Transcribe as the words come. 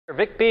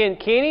Vic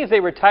Bianchini is a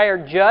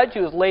retired judge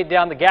who has laid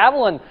down the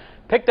gavel and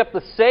picked up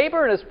the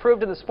saber and has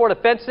proved in the sport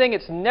of fencing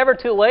it's never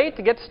too late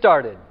to get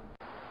started.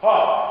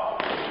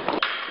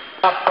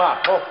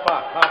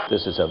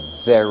 This is a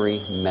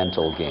very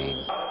mental game.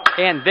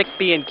 And Vic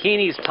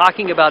Bianchini is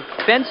talking about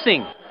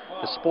fencing,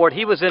 the sport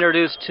he was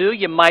introduced to,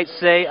 you might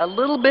say, a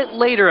little bit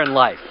later in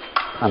life.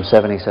 I'm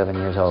 77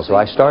 years old, so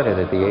I started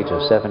at the age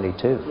of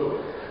 72.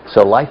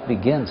 So life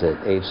begins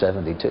at age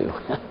 72.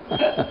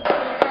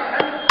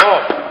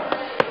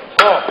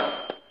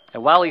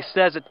 And while he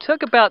says it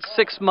took about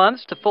 6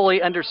 months to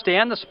fully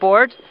understand the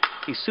sport,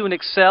 he soon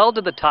excelled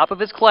at the top of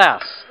his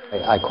class.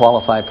 I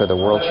qualified for the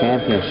World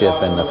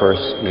Championship in the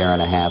first year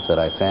and a half that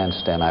I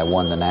fenced, and I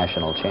won the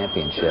National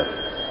Championship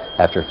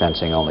after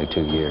fencing only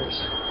 2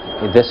 years.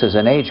 This is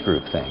an age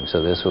group thing,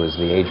 so this was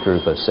the age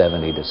group of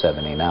 70 to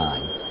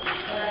 79.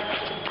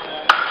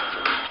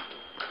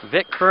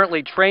 Vic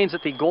currently trains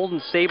at the Golden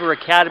Sabre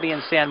Academy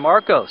in San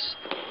Marcos,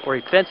 where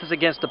he fences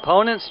against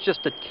opponents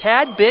just a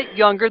tad bit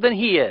younger than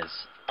he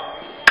is.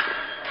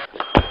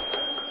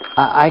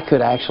 I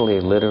could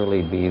actually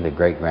literally be the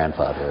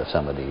great-grandfather of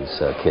some of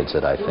these kids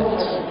that I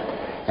fence.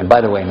 And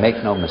by the way,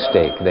 make no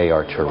mistake, they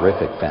are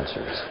terrific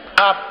fencers.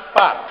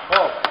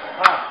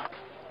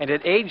 And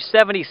at age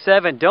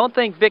 77, don't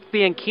think Vic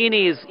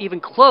Bianchini is even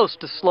close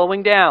to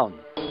slowing down.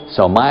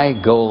 So my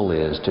goal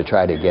is to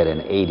try to get an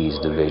 80s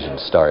division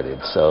started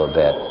so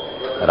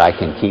that I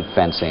can keep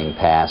fencing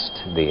past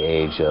the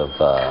age of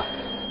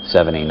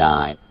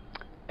 79.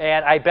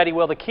 And I bet he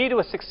will. The key to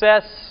his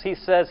success, he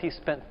says he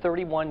spent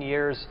 31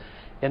 years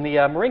in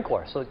the Marine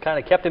Corps, so it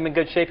kind of kept him in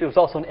good shape. He was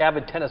also an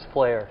avid tennis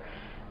player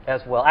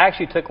as well. I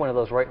actually took one of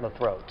those right in the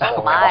throat. So,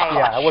 oh my!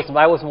 Yeah,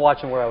 I wasn't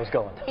watching where I was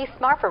going. He's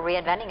smart for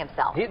reinventing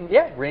himself.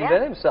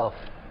 Reinvented himself.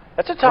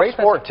 That's a tough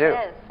sport too.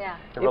 It is, yeah.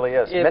 It really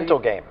is. Mental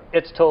game.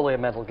 It's totally a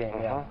mental game.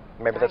 Yeah.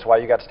 Maybe that's why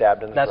you got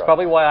stabbed in the throat. That's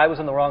probably why I was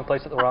in the wrong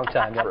place at the wrong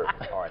time. Yeah.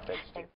 All right, thanks.